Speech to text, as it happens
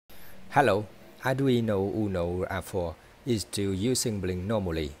Hello, Arduino Uno R4 is still using Blynk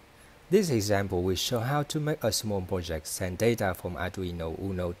normally. This example will show how to make a small project send data from Arduino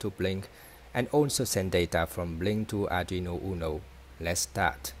Uno to Blynk and also send data from Blynk to Arduino Uno. Let's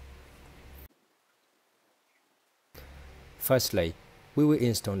start. Firstly, we will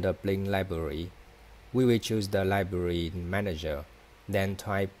install the Blynk library. We will choose the library manager, then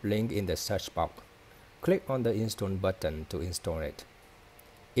type Blynk in the search box. Click on the install button to install it.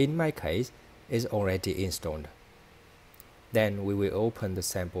 In my case, it's already installed. Then we will open the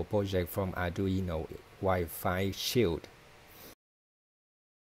sample project from Arduino Wi-Fi Shield.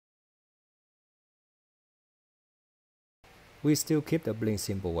 We still keep the Blynk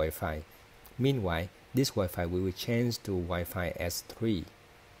simple Wi-Fi. Meanwhile, this Wi-Fi we will change to Wi-Fi S3.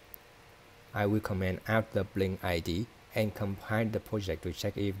 I will comment out the Blynk ID and compile the project to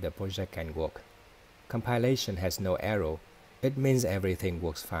check if the project can work. Compilation has no error. It means everything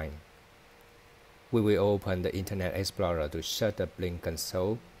works fine. We will open the Internet Explorer to search the Blynk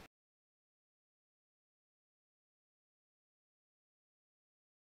console.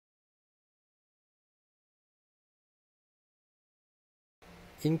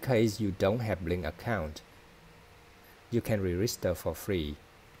 In case you don't have Blynk account, you can re-register for free.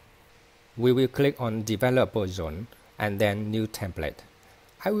 We will click on Developer Zone and then New Template.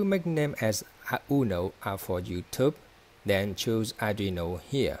 I will make name as Uno R4 YouTube, then choose Arduino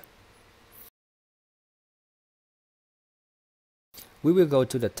here. We will go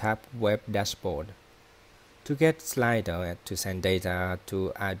to the tab Web Dashboard. To get slider to send data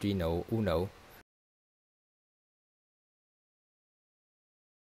to Arduino Uno,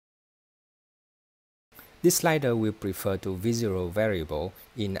 this slider will refer to visual variable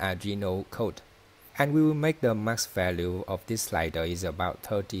in Arduino code, and we will make the max value of this slider is about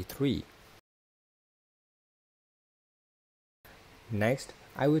 33. Next,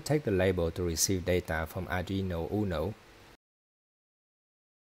 I will take the label to receive data from Arduino Uno.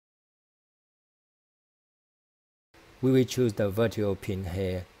 We will choose the virtual pin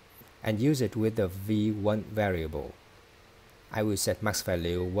here and use it with the V1 variable. I will set max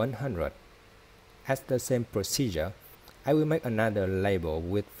value 100. As the same procedure, I will make another label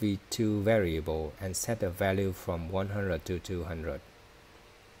with V2 variable and set the value from 100 to 200.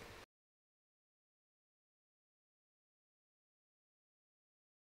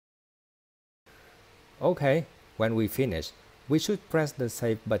 Okay, when we finish, we should press the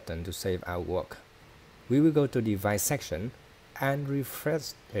Save button to save our work. We will go to Device section and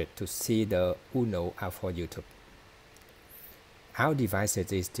refresh it to see the Uno R4 YouTube. Our device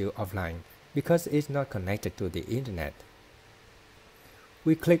is still offline because it's not connected to the internet.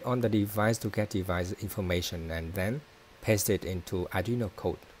 We click on the device to get device information and then paste it into Arduino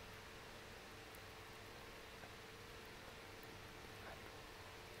code.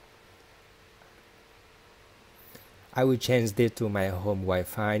 I will change this to my home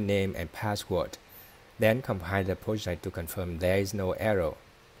Wi-Fi name and password, then compile the project to confirm there is no error.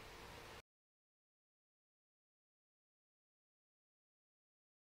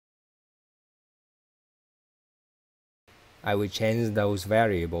 I will change those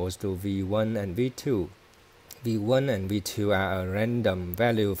variables to V1 and V2. V1 and V2 are a random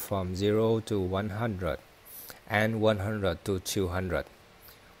value from 0 to 100 and 100 to 200.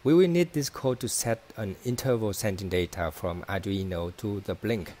 We will need this code to set an interval sending data from Arduino to the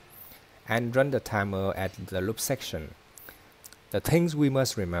Blynk and run the timer at the loop section. The things we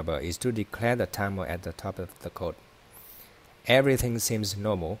must remember is to declare the timer at the top of the code. Everything seems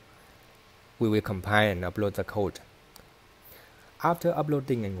normal. We will compile and upload the code. After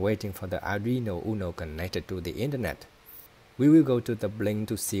uploading and waiting for the Arduino Uno connected to the internet, we will go to the Blynk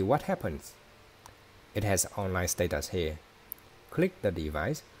to see what happens. It has online status here. Click the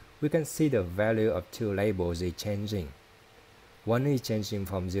device. We can see the value of two labels is changing. One is changing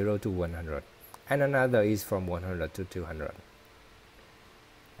from 0 to 100 and another is from 100 to 200.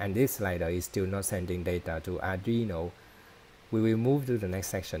 And this slider is still not sending data to Arduino. We will move to the next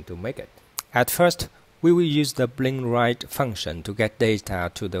section to make it. At first, we will use the Blynk write function to get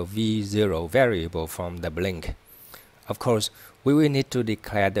data to the V0 variable from the Blynk. Of course, we will need to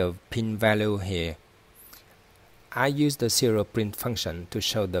declare the pin value here. I use the serial print function to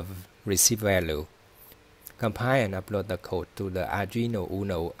show the received value. Compile and upload the code to the Arduino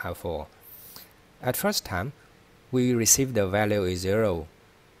Uno R4. At first time, we receive the value is 0.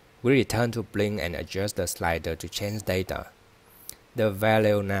 We return to Blynk and adjust the slider to change data. The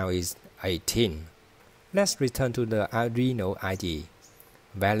value now is 18. Let's return to the Arduino IDE.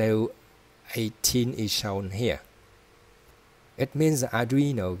 Value 18 is shown here. It means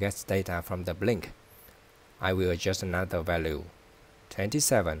Arduino gets data from the Blynk. I will adjust another value,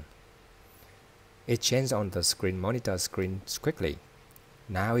 27. It changed on the screen monitor screen quickly.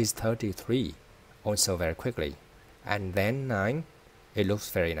 Now it's 33, also very quickly. And then 9, it looks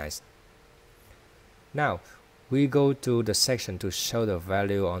very nice. Now, we go to the section to show the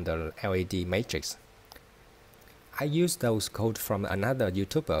value on the LED matrix. I use those code from another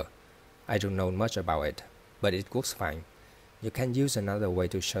YouTuber. I don't know much about it, but it works fine. You can use another way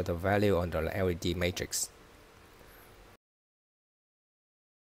to show the value on the LED matrix.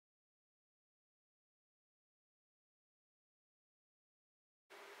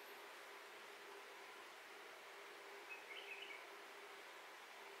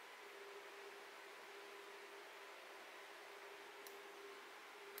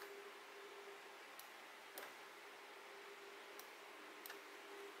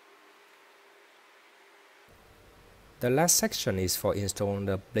 The last section is for installing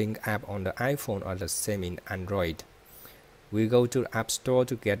the Blynk app on the iPhone or the same in Android. We go to App Store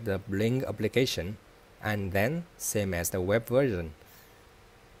to get the Blynk application, and then, same as the web version,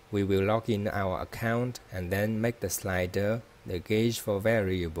 we will log in our account and then make the slider, the gauge for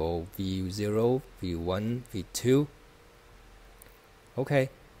variable V0, V1, V2. Okay,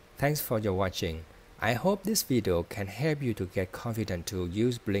 thanks for your watching. I hope this video can help you to get confident to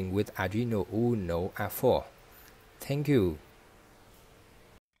use Blynk with Arduino Uno R4. Thank you.